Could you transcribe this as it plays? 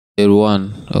Everyone,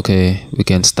 okay, we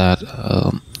can start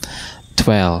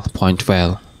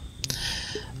 12.12.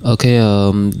 Okay,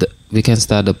 we can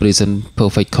start the present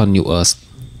perfect continuous.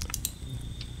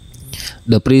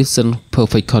 The present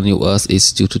perfect continuous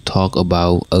is due to talk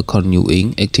about a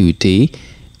continuing activity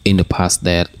in the past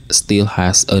that still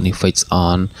has an effect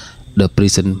on the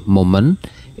present moment.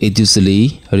 It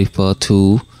usually refers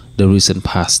to the recent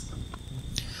past.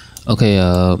 Okay,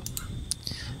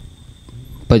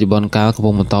 បច្ចុប្បន្នកាលកំ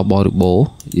ពុងបន្តបរិបូរណ៍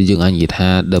យើងអាចនិយាយថា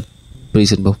the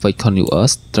present perfect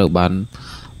continuous ត្រូវបាន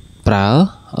ប្រើ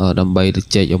ដើម្បីទៅ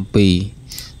ចែកអំពី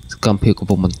សកម្មភាពកំ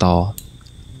ពុងបន្ត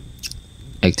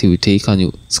activity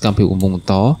សកម្មភាពកំពុងបន្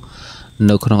ត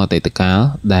នៅក្នុងអតីតកាល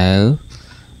ដែល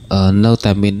នៅ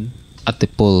តែមានអត្ត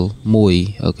ពលមួយ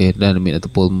អូខេដែលមានអត្ត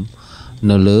ពល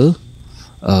នៅលើ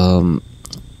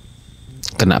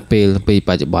គណៈពេលពី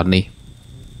បច្ចុប្បន្ននេះ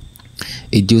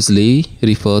It usually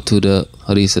refer to the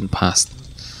recent past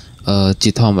ជា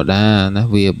ធម្មតាណា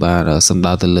វាបានសំ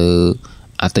ដៅទៅលើ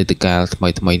អតីតកាលថ្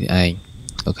មីនេះឯង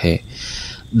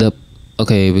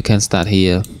Okay we can start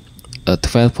here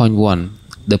 12.1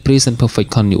 the present perfect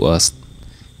continuous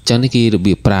ចឹងនេះគឺរ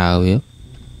បៀបប្រើវា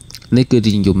នេះគឺ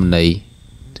និយមន័យ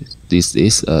this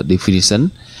is a definition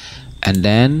and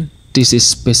then this is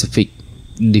specific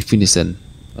definition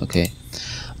okay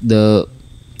the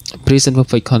present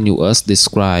perfect continuous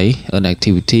describe an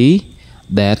activity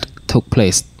that took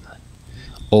place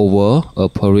over a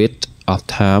period of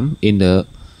time in the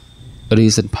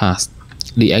recent past.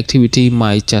 The activity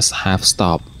might just have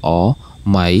stopped or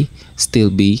might still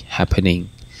be happening.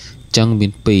 ចឹងមា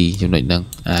ន2ចំណុចហ្នឹង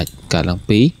អាចកើតឡើង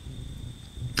ពី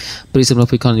present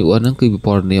perfect continuous ហ្នឹងគឺពិព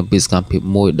ណ៌នាមពីសកម្មភាព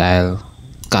មួយដែល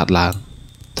កើតឡើង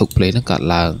took place ហ្នឹងកើត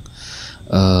ឡើង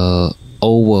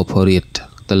over period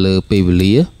ទៅលើពេលវេ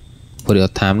លា period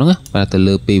of time ហ្នឹងបាទទៅ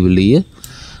លើពេលវេលា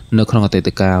នៅក្នុងអតីត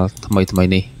កាលថ្មី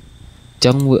នេះអញ្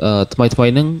ចឹងថ្មី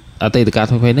ហ្នឹងអតីតកាល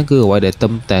ថ្មីហ្នឹងគឺអ្វីដែល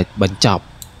តែបញ្ចប់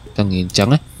ចឹងនិយាយអញ្ចឹង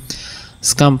ណា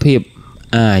សកម្មភាព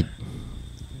អាច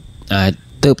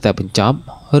ទៅតែបញ្ចប់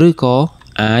ឬក៏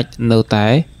អាចនៅតែ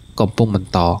កំពុងបន្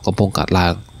តកំពុងកើតឡើ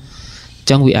ងអញ្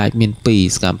ចឹងវាអាចមាន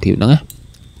2សកម្មភាពហ្នឹងណា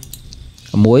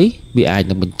មួយវាអាច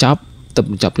នឹងបញ្ចប់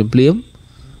ភ្លាម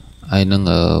ហើយនឹង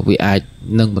វាអាច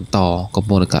នឹងបន្តកំ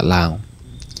ពុងតែកើតឡើង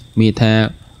មានថា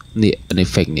នេះ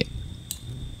effect នេះ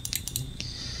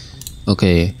អូ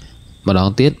ខេម្ដង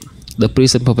ទៀត the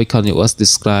present perfect continuous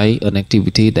describe an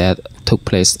activity that took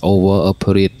place over a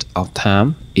period of time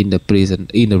in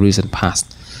the recent past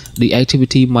the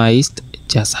activity might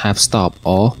just have stopped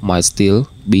or might still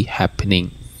be happening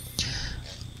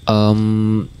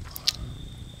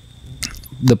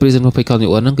the present perfect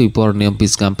continuous ហ្នឹងគឺព័ត៌មានពី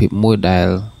សកម្មភាពមួយដែល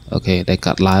អូខេដែល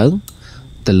កាត់ឡើង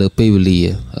ទៅលើពេលវេលា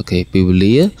អូខេពេលវេ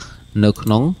លានៅក្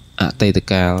នុងអតីត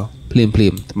កាលភ្លាម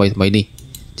ថ្មីនេះ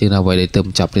ជាងអ្វីដែលទៅប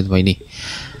ញ្ចប់ថ្មីនេះ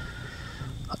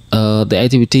the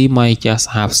activity might just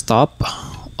have stopped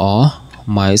or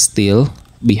might still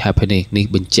be happening នេះ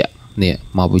បញ្ជាក់នេះ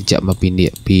មកបញ្ជាក់មកពីនេះ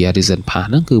ពី recent past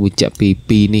ហ្នឹងគឺបញ្ជាក់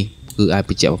ពីនេះគឺអាច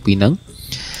បញ្ជាក់មកពីហ្នឹង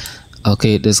អូ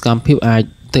ខេដែលសកម្មភាពអាច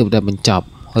ទៅតែបញ្ចប់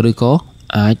ឬក៏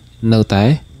អាចនៅតែ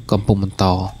កំពុងបន្ត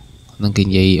នឹងគេ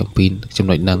និយាយអំពីចំ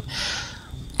ណុចហ្នឹង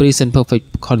present perfect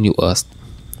continuous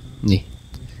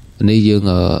នេះយើង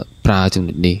ប្រើចំ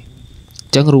ណុចនេះអ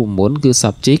ញ្ចឹងរូបមន្តគឺ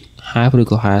subject have ឬ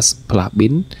ក៏ has plus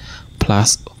been plus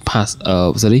past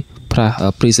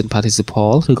present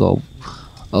participle ឬក៏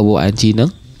verb ing ហ្នឹង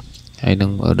ហើយនឹ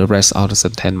ង the rest of the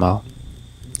sentence មក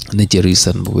នេះជា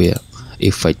reason របស់វា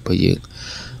effect របស់យើង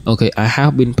Okay I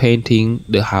have been painting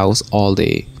the house all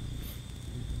day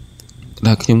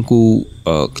ដែលខ្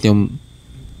ញុំ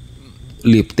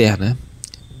លាបផ្ទះណា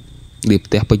លាប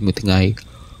ផ្ទះពេញមួយថ្ងៃ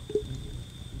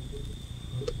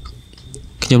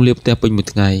ខ្ញុំលាបផ្ទះពេញមួយ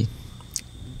ថ្ងៃ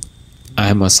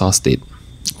I'm exhausted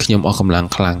ខ្ញុំអស់កម្លាំង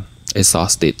ខ្លាំង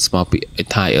exhausted ស្មើពី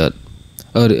tired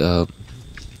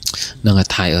នឹង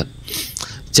tired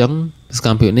អញ្ចឹងសក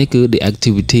ម្មភាពនេះគឺ the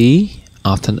activity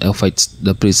often affects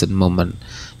the present moment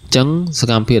អញ្ចឹងស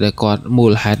កម្មភាពដែលគាត់មូ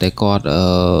លហេតុដែលគាត់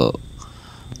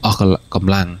អស់ក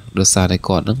ម្លាំងដោយសារតែ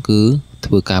គាត់ហ្នឹងគឺ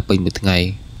ធ្វើការពេញមួយថ្ងៃ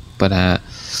ប៉ុន្តែ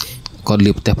គាត់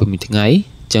លាបផ្ទះពេញមួយថ្ងៃ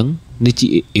អញ្ចឹងនេះជា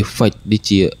effect នេះ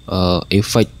ជា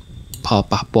effect ផល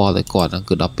ប៉ះពាល់ដល់គាត់ហ្នឹង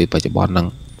គឺដល់ពេលបច្ចុប្បន្នហ្នឹង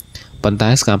ប៉ុន្តែ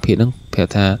សកម្មភាពហ្នឹងប្រា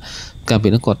ប់ថាសកម្មភាព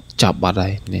ហ្នឹងគាត់ចប់បាត់ហើ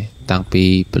យនេះតាំងពី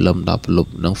ព្រលឹមដល់ព្រលប់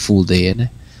ហ្នឹង full day ណា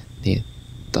នេះ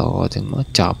តអញ្ចឹងមក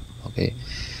ចប់អូខេ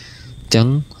អញ្ចឹង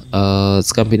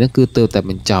សកម្មភាពហ្នឹងគឺទៅតែ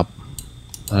បញ្ចប់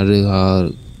ឬ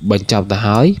បញ្ចប់ទៅ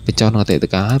ហើយបញ្ចប់ក្នុងអតីត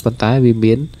កាលហើយប៉ុន្តែវា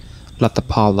មានលទ្ធ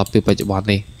ផលដល់ពេលបច្ចុប្បន្ន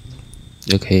នេះ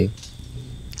អូខេ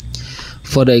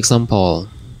For the example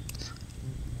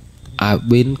I've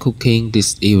been cooking this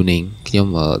evening ខ្ញុំ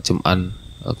ចំអិន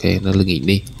អូខេនៅល្ងាច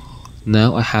នេះ now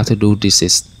I have to do this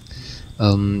is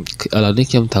ឥឡូវនេះ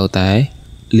ខ្ញុំត្រូវតែ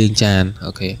លាងចាន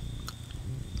អូខេ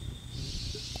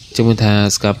ជំនឿថា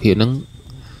សកម្មភាពហ្នឹង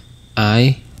I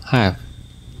have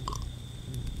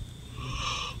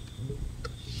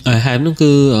ហ្នឹង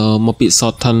គឺមកពាក្យ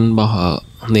shorten របស់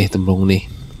នេះទម្រង់នេះ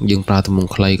យើងប្រើទម្រង់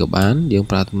ខ្លីក៏បានយើង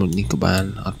ប្រើទម្រង់នេះក៏បាន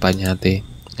អត់បញ្ហាទេ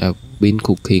I've been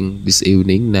cooking this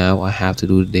evening now I have to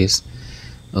do this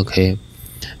okay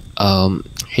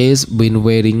he's been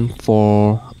waiting for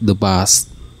the bus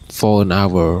for an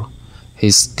hour he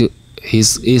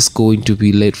is going to be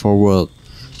late for work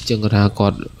ចឹងគាត់ថាគា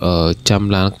ត់ចាំ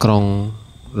ឡានក្រុង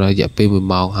រយៈពេល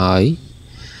1ម៉ោងហើយ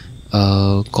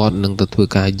គាត់នឹងទៅធ្វើ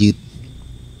ការយឺត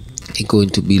he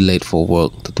going to be late for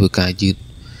work ទៅធ្វើការយឺត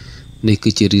នេះគឺ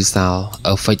ជា result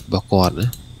effect របស់គាត់ណា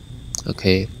អូ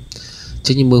ខេ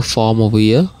ចឹងយើងមើល form របស់វា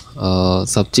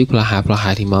subject ផ្លា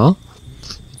ស់ទីមក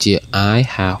ជា I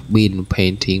have been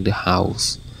painting the house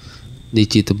នេះ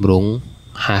ជាទម្រង់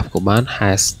have ក៏បាន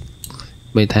has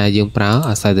មានថាយើងប្រើ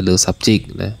អាស្រ័យទៅលើ subject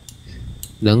ណា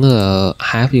ហ្នឹង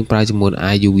have យើងប្រើជាមួយ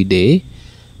I you we they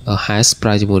has ប្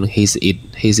រើជាមួយនឹង his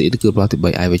it គឺប្រតិប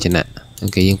ត្តិ I វចនៈអូ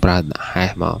ខេយើងប្រើ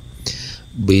has មក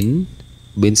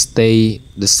been stay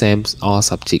the same all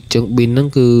subject ចឹង been ហ្នឹង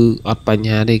គឺអត់បញ្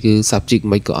ហាទេគឺ subject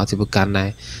មិនក៏អត់ជាប្រកាន់ដែរ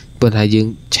ប៉ុន្តែយើង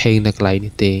change នៅកន្លែង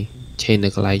នេះទេ change នៅ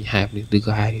កន្លែង have នេះឬ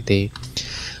ក៏ has នេះទេ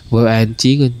verb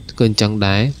ing ក៏អញ្ចឹង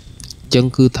ដែរចឹង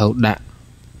គឺត្រូវដាក់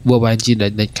verb ing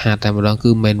ដែលខាតតែម្ដងគឺ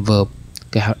main verb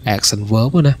គេហៅ action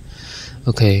verb ណា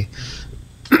អូខេ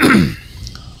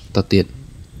តទៀត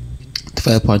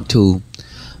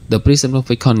 12.2 the present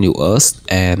perfect continuous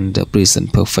and the present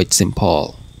perfect simple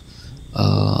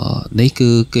នេះគឺ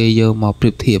គេយកមកប្រៀ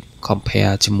បធៀប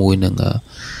compare ជាមួយនឹង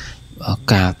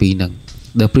ការពីរហ្នឹង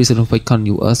the present perfect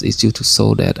continuous is used to show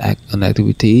that an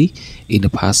activity in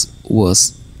the past was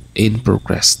in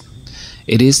progress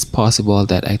it is possible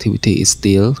that activity is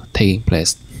still taking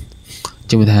place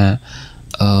ជំនឿថា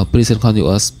present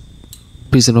continuous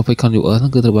present perfect continuous ហ្នឹ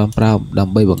ងគឺត្រូវបានប្រើដើ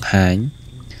ម្បីបង្ហាញ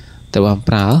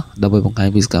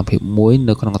ពីសកម្មភាពមួយ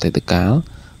នៅក្នុងអតីតកាល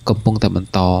កំពុងតែបន្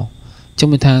តជំ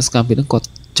នឿថាសកម្មភាពហ្នឹងគាត់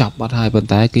ចាប់បាត់ហើយប៉ុន្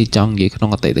តែគេចង់និយាយក្នុង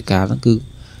អតីតកាលហ្នឹងគឺ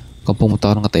កំពុងបន្ត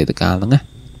ក្នុងអតីតកាលហ្នឹងណា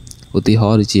ឧទាហ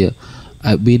រណ៍ដូចជា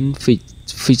I've been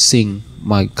fixing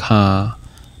my car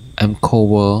I'm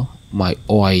cover my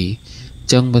oil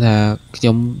ចឹងបើថាខ្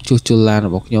ញុំជួសជុលឡានរ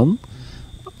បស់ខ្ញុំ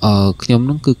ហ្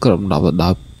នឹងគឺគ្របដណ្ដប់ទៅដោ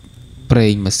យប្រេ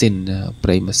ងម៉ាស៊ីនហ្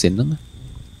នឹង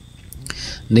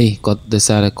នេះគាត់ដោយ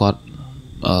សារតែគាត់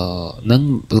នឹង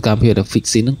សកម្មភាព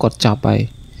fixing ហ្នឹងគាត់ចាប់ហើយ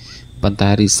ប៉ុន្តែ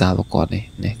result របស់គាត់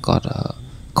នេះគាត់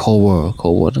cover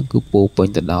ហ្នឹងគឺពោពេញ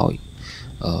ទៅដោយ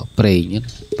ប្រេង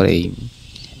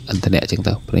ឥន្ធនៈចឹង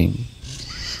ទៅប្រេង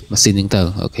ម៉ាស៊ីនហ្នឹងទៅ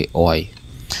អូខេ oil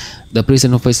the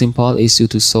present perfect simple is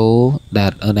used to show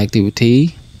that an activity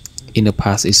in the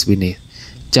past is finished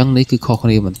ចឹងនេះគឺខុសគ្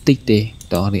នាបន្តិចទេ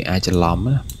តោះនេះអាចច្រឡំ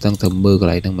ណាទាំងទៅមើលកន្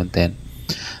លែងហ្នឹងមែនតើ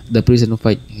the present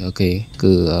perfect អូខេ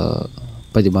គឺ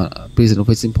បច្ចុប្បន្ន present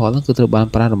perfect simple ហ្នឹងគឺត្រូវបាន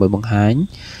ប្រើដើម្បីបង្ហាញ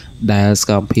ដែលស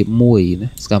កម្មភាពមួយណា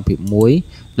សកម្មភាពមួយ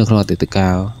នៅក្នុងអតីតកា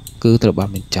លគឺត្រូវបាន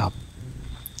បញ្ចប់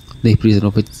នេះ present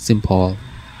perfect simple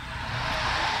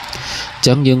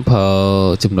ចឹងយើងប្រើ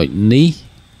ចំណុចនេះ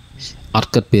អត់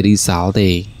គិតពី result ទេ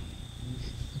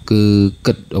គឺ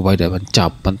គិតអ្វីដែលបញ្ច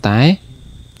ប់ប៉ុន្តែ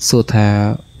សួរថា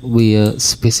វា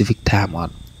specific time អ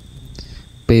ត់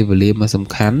ពេលវេលាមិនសំ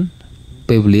ខាន់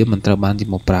ពេលវេលាមិនត្រូវបានយក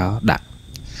មកប្រើដាក់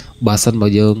បើសិនបើ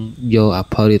យើងយក a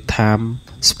period time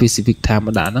specific time ម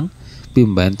កដាក់ហ្នឹងវា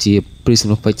មិនមែនជា present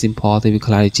perfect simple ទេវាค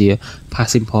ล้ายជា past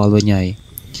simple វិញហើយ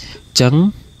អញ្ចឹង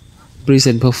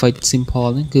present perfect simple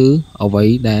ហ្នឹងគឺអ្វី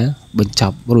ដែលបញ្ច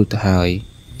ប់រួចទៅហើយ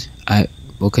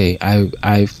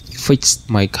I fixed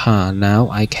my car now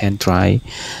I can try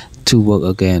to work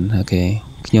again អូខេ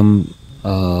ខ្ញុំ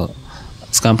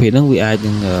សកម្មភាពហ្នឹងវាអាច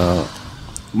នឹង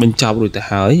បញ្ចប់រួចទៅ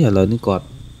ហើយឥឡូវនេះគាត់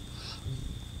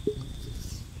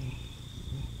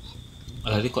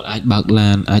អាចបើក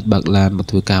ឡានមក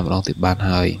ធ្វើការម្ដងទៀតបាន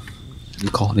ហើយ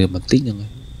ខុសគ្នាបន្តិចហ្នឹងហើ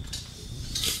យ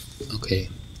អូខេ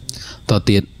ត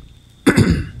ទៀត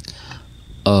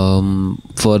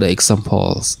for the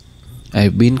examples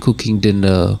I've been cooking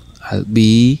dinner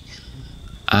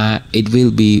it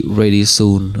will be ready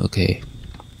soon okay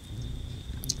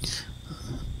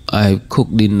I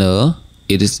cooked dinner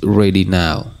it is ready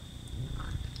now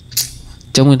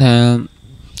ចឹងមានថា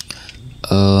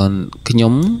ខ្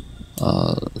ញុំ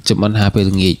ចំអិនហាពេល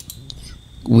ល្ងាច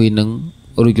វានឹង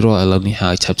រួចរាល់ឥឡូវនេះហើ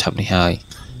យឆាប់នេះហើយ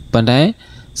ប៉ុន្តែ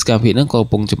សកម្មភាពហ្នឹងក៏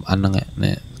កំពុងចំអិនហ្នឹង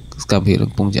ណាសកម្មភាព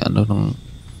កំពុងចំអិនហ្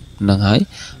នឹងហើយ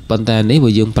ប៉ុន្តែនេះបើ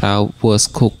យើងប្រើ was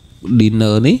cook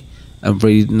dinner នេះ I'm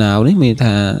ready now đấy mình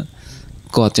thà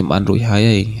cọt chấm ăn rồi hay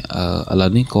ấy ở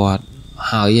lầnนี้cọt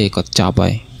hay ấy cọt chọc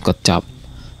ấy cọt chọc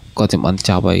cọt chấm ăn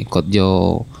chọc ấy cọt vô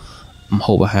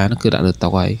hộpอาหารnó cứ đã được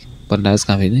tao ấy phần đại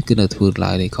sản phẩm nó cứ được thừa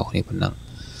lại để khỏi này phần nặng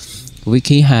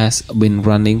Vicky has been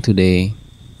running today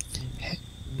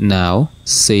now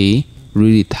she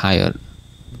really tired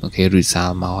okay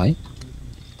result màu ấy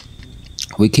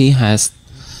Vicky has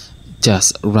just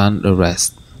run the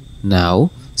rest now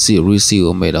she received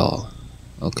a medal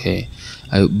okay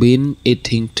I've been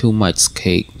eating too much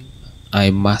cake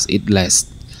I must eat less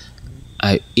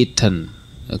I've eaten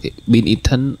okay been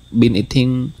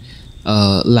eating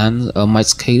lunch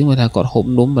much cake มันថាគាត់ហូប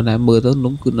នំប៉ុន្តែមើលទៅ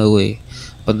នំគឺនៅឯ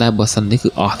ប៉ុន្តែបើសិននេះគឺ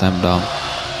អស់តែម្ដង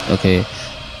okay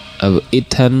I've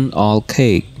eaten all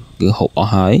cake គឺហូបអ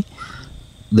ស់ហើយ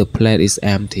the plate is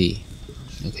empty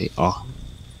okay អស់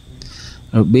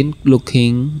I've been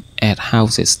looking at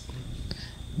houses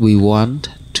we want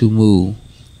to move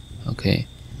okay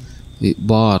we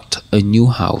bought a new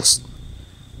house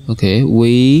okay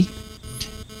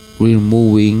we're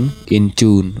moving in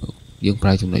June យើងប្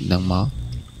រើចំណុចហ្នឹងមក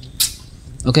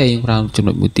អូខេយើងប្រើចំ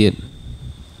ណុចមួយទៀត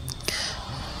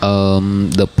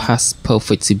the past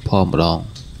perfect simple ម្ដង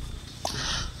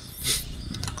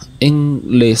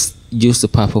English use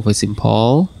the past perfect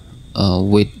simple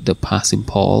with the past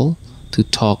simple to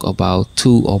talk about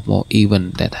two or more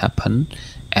events that happen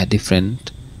at different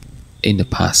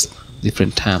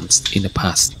times in the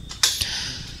past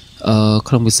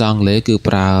ក្នុងភាសាអង់គ្លេសគឺ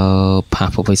ប្រើ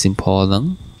past perfect simple ហ្នឹង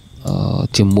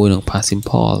ជាមួយនឹង past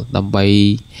simple ដើម្បី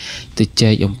ទៅចែ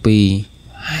កអំពី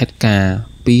ហេតុការណ៍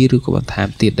ពីរឬក៏បន្ថែម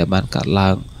ទៀតដែលបានកើតឡើ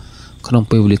ងក្នុង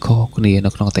ពេលវេលាខុសគ្នានៅ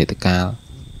ក្នុងអតីតកាល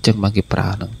អញ្ចឹងបានគេប្រើ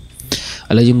ហ្នឹង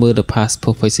ឥឡូវយើងមើល the past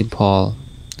perfect simple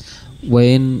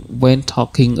when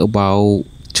talking about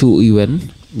two events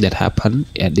that happened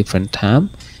at different time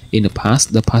in the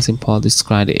past simple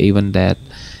describe the event that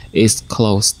is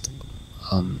close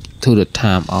to the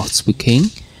time of speaking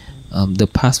the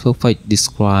past perfect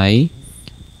describe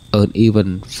an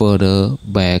event further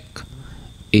back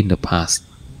in the past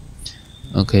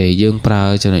អូខេយើងប្រើ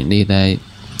ចំណុចនេះដែរ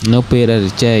នៅពេលដែល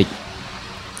ចែក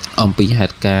អំពីហេ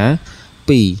តុការណ៍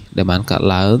ពីរដែលបានកើត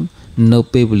ឡើងនៅ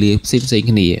ពេលវេលាផ្សេងៗ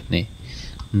គ្នានេះ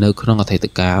នៅក្នុងអតីត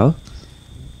កាល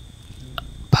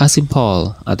past simple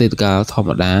អតីតកាលធម្ម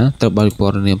តាត្រូវបានព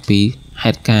ណ៌នាមពី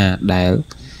ហេតុការណ៍ដែល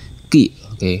គៀក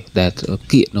អូខេដែល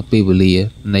គៀកនៅពេលវេលា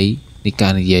នៃកា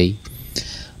រនិយាយ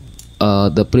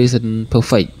the present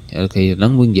perfect អូខេហ្នឹ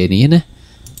ងវិញនិយាយនេះណា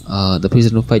the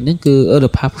present perfect ហ្នឹងគឺ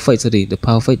the past perfect sorry the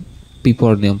perfect ពីព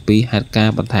ណ៌នាមពីហេតុការ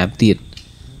ណ៍បន្ថែមទៀត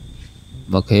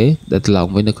អូខេដែលត្រឡប់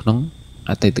វិញនៅក្នុង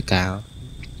អតីតកាល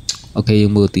អូខេយើ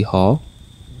ងមើលឧទាហរណ៍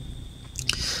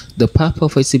the past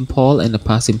perfect simple and the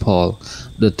past simple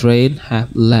the train have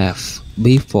left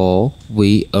before we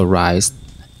arrived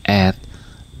at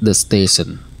the station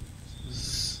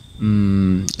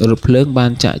រថភ្លើងបា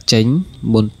នចាក់ចេញ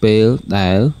មុនពេល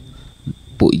ដែល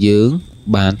ពួកយើង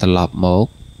បានត្រឡប់មក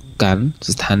កាន់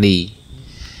ស្ថានីយ៍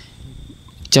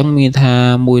អញ្ចឹងមានថា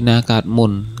មួយណាកើតមុ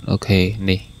នអូខេ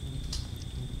នេះ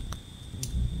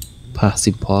past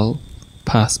simple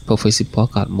past perfect simple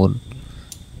កើតមុន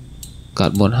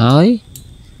ហើយ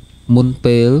មុន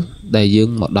ពេលដែលយើង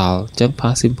មកដល់អញ្ចឹង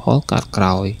past simple កើតក្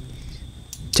រោយ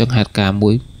អញ្ចឹងហេតុការណ៍មួ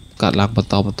យកើតឡើងបន្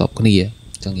តគ្នាអ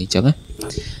ញ្ចឹងណា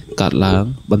កើតឡើង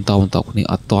បន្តគ្នា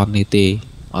អត់តាន់នេះទេ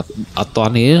អត់តា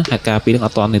ន់នេះហេតុការណ៍ពីរហ្នឹងអ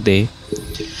ត់តាន់នេះទេ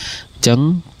អញ្ចឹង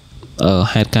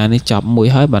ហេតុការណ៍នេះចប់មួយ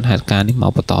ហើយបានហេតុការណ៍នេះម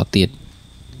កបន្តទៀត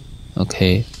អូ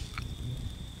ខេ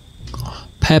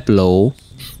Pablo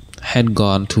had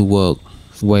gone to work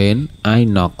when I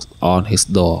knocked on his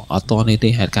door អត់តាន់នេះទេ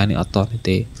ហេតុការណ៍នេះអត់តាន់នេះ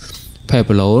ទេ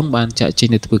Pablo បានចាក់ចេញ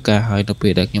ទៅធ្វើការហើយនៅពេ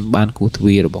លដែលខ្ញុំបានគូសទ្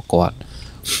វាររបស់គាត់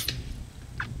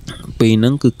ពីហ្នឹ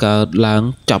ងគឺកើតឡើង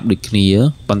ចប់ដូចគ្នា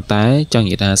ប៉ុន្តែចង់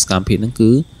និយាយថាសកម្មភាពហ្នឹង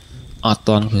គឺអត់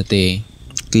តាន់គ្នាទេ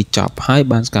គឺចប់ហើយ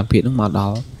បានសកម្មភាពហ្នឹងមកដ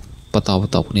ល់បន្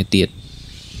តគ្នាទៀត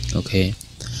អូខេ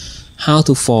how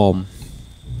to form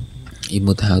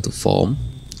how to form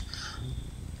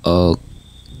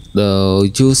the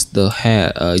use the had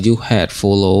you had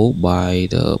followed by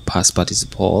the past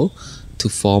participle to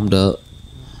form the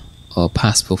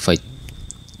past perfect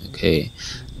okay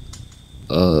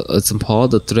example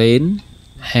the train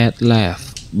had left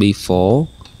before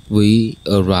we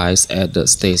arrived at the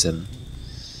station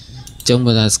ចឹង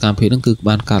បើថាសកម្មភាពហ្នឹងគឺ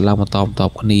បានកើតឡើងបន្ត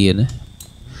គ្នាណា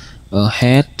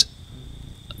had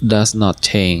does not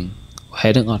change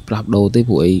had ហ្នឹងអត់ផ្លាស់ប្ដូរទេ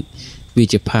ព្រោះអីវា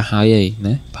ជា past ហើយឯ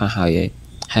ណា past ហើយឯ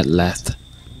had left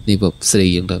នេះបើស្រី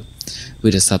យើងទៅ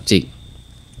with the subject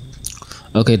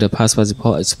okay the past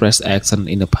participle express action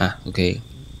in the past okay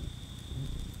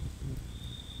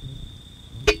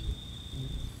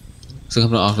Sừng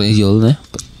không nó yul nè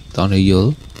toàn là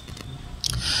yul.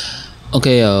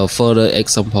 Okay, further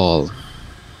example.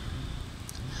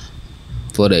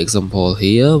 For the example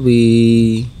here,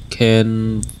 we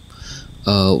can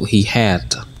he had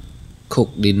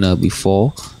cooked dinner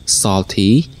before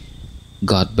Salty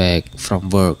got back from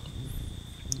work.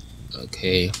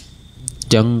 Okay,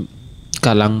 chẳng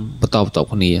cả lăng bắt đầu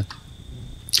này.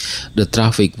 The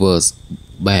traffic was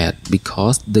bad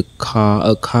because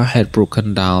a car had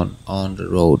broken down on the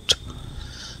road.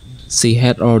 She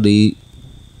had already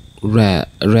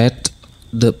read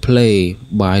the play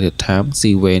by the time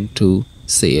she went to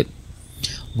see it.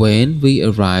 When we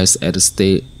arrived at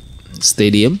the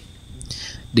stadium,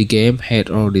 the game had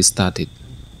already started.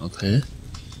 Okay.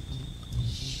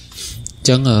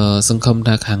 Chẳng sân không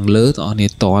thạc hàng lớn ở này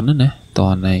toán nè,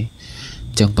 toán này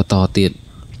chẳng bắt to tiền.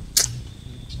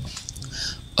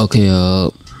 Okay,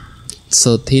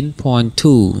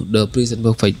 13.2 the present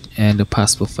perfect and the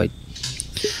past perfect.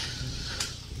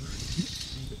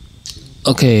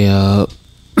 Okay,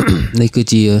 đây cứ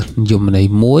chia dùng này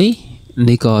muối,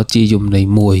 đây có chia dùng này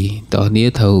mùi, tao nia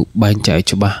thầu bàn chạy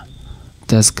cho bà.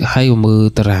 Ta hay mưa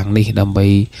ta ràng đi đầm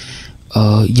bay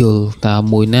dù ta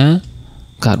mùi ná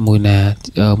cạt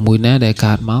mùi ná để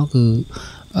cạt máu cứ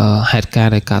hạt ca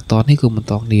để cạt toán ấy cứ mình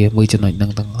toán nia mùi cho nó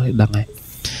đằng này.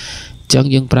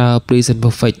 Chẳng dân pra present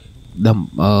perfect đầm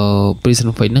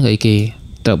present perfect nó ấy kì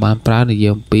trở bàn pra này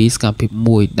dùng pi scam pi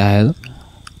mùi đá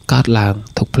cắt láng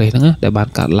thuộc play đó để bàn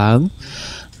cắt láng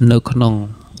nơi con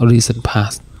recent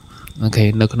past.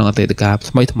 Okay, nơi con tệ cả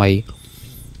mấy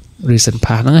recent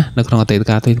past đó nơi con tệ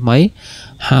cả mấy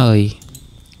hơi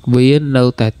với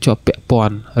nơi ta cho bẹ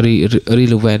pon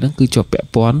relevant đó cứ cho bẹ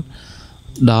pon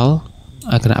đó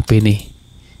ai cái nào bên này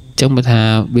trong một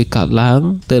hà bị cắt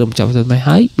láng từ đồng chọn cho mấy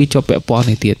hái bị cho bẹ pon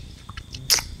này tiệt.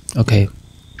 Okay,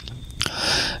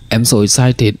 I'm so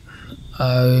excited.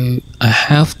 I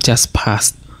have just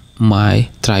passed my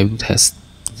driving test.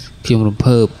 Khi mà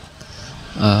phớp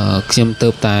khi mà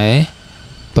tớp tái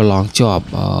bà lòng chọp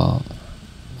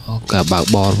cả bạc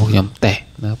bò một nhóm tẻ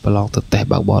bà lòng tớp tẻ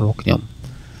bạc bò một nhóm.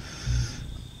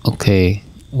 Ok,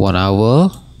 1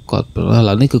 hour còn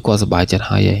là ní cứ qua sơ bài chặt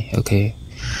hai vậy. Ok,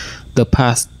 the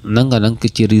past nâng cái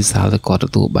chia đi sao thì có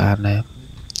được tụ bàn này.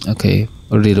 Ok,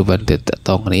 relevant để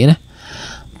tông này nè.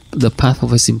 The past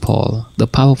perfect simple. The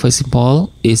past perfect simple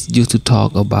is used to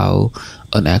talk about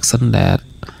an action that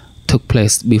took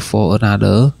place before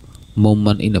another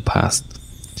moment in the past.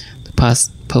 The past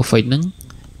perfect nâng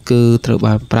cứត្រូវ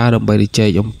បានប្រើដើម្បីជែក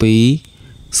អំពី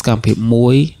សកម្មភាពមួ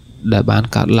យដែលបាន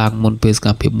កើតឡើងមុនពេលសក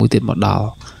ម្មភាពមួយទៀតមកដល់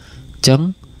អញ្ចឹង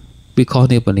វាខុស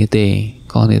គ្នាប៉ុណ្នេះទេ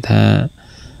ខុសគ្នាថា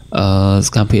ស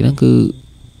កម្មភាពហ្នឹងគឺ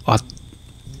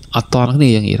អត់តន់គ្នា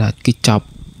យ៉ាងនិយាយថាគេចប់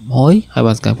ហើយ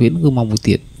បានសកម្មភាពហ្នឹងគឺមកមួយ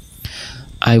ទៀត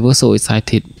I was so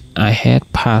excited. I had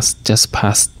just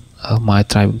passed my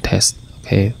driving test.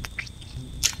 Okay.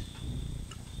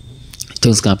 ចឹ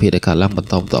ងសកម្មភាពដែលកើតឡើងបន្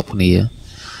តគ្នា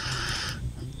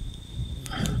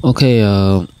Okay,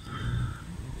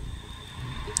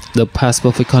 the past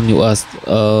perfect continuous.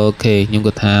 Okay, ខ្ញុំ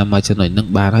គាត់ថាមកចំណុចហ្នឹង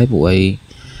បានហើយព្រោះអី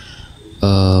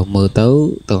មើលទៅ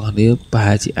ទាំងគ្នាប្រ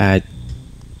ហែលជាអាច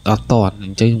អត់តន់អ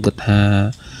ញ្ចឹងខ្ញុំគាត់ថា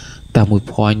តាមមួយ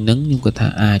point ហ្នឹងខ្ញុំគាត់ថា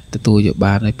អាចទទួលយក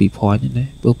បានហើយ2 point ហ្នឹងណា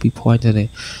ព្រោះ2 point ទៅនេះ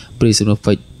present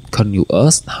perfect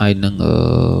continuous ហើយនឹង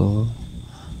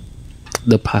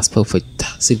the past perfect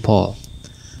simple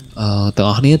ទាំង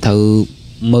អស់គ្នាត្រូវ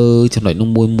មើលចំណុចនោះ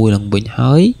មួយឡើងវិញ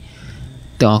ហើយ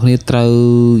ទាំងអស់គ្នាត្រូវ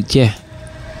ចេះ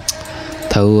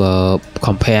ត្រូវ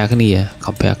compare គ្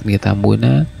នាតាមមួយ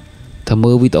ណាถ้า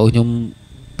មើលវីដេអូខ្ញុំ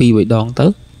2 3 ដងទៅ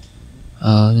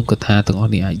ខ្ញុំគាត់ថាទាំងអស់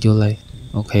គ្នាអាចយល់ហើយ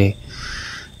អូខេ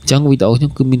អញ្ចឹងវីដេអូខ្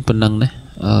ញុំគឺមានប៉ុណ្ណឹងណា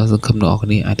សង្ឃឹមអ្នកនរគ្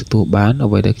នាអាចទទួលបានអ្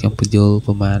វីដែលខ្ញុំបញ្យល់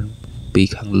ប្រហែលពី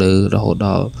ខាងលើរហូតដ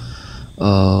ល់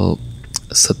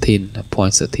17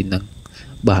 point 17ហ្នឹង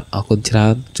បាទអរគុណច្រើ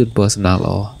នជូនពរសំណាង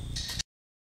ល្អ